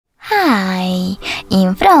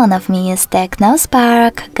In front of me is TECNO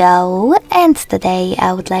Spark Go, and today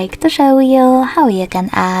I would like to show you how you can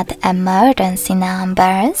add emergency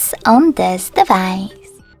numbers on this device.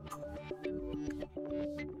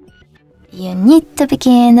 You need to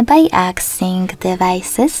begin by accessing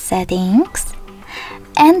Devices Settings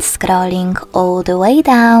and scrolling all the way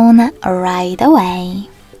down right away.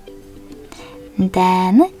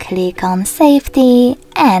 Then click on Safety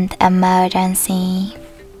and Emergency.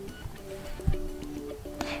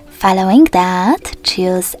 Following that,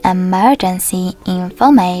 choose Emergency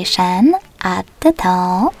Information at the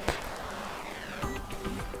top.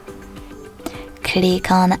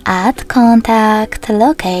 Click on Add Contact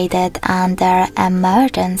located under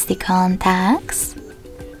Emergency Contacts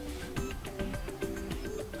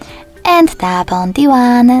and tap on the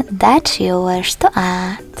one that you wish to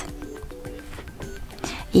add.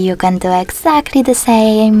 You can do exactly the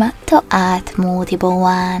same to add multiple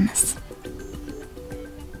ones.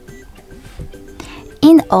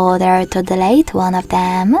 In order to delete one of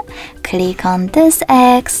them, click on this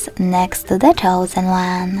X next to the chosen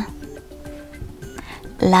one.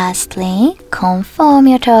 Lastly, confirm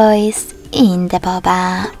your choice in the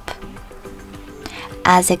pop-up.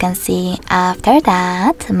 As you can see, after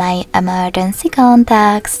that, my emergency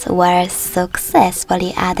contacts were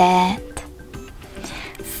successfully added.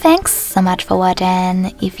 Thanks so much for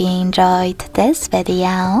watching. If you enjoyed this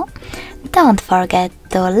video, don't forget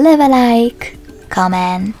to leave a like,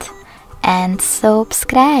 comment and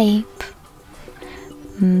subscribe.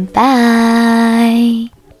 Bye!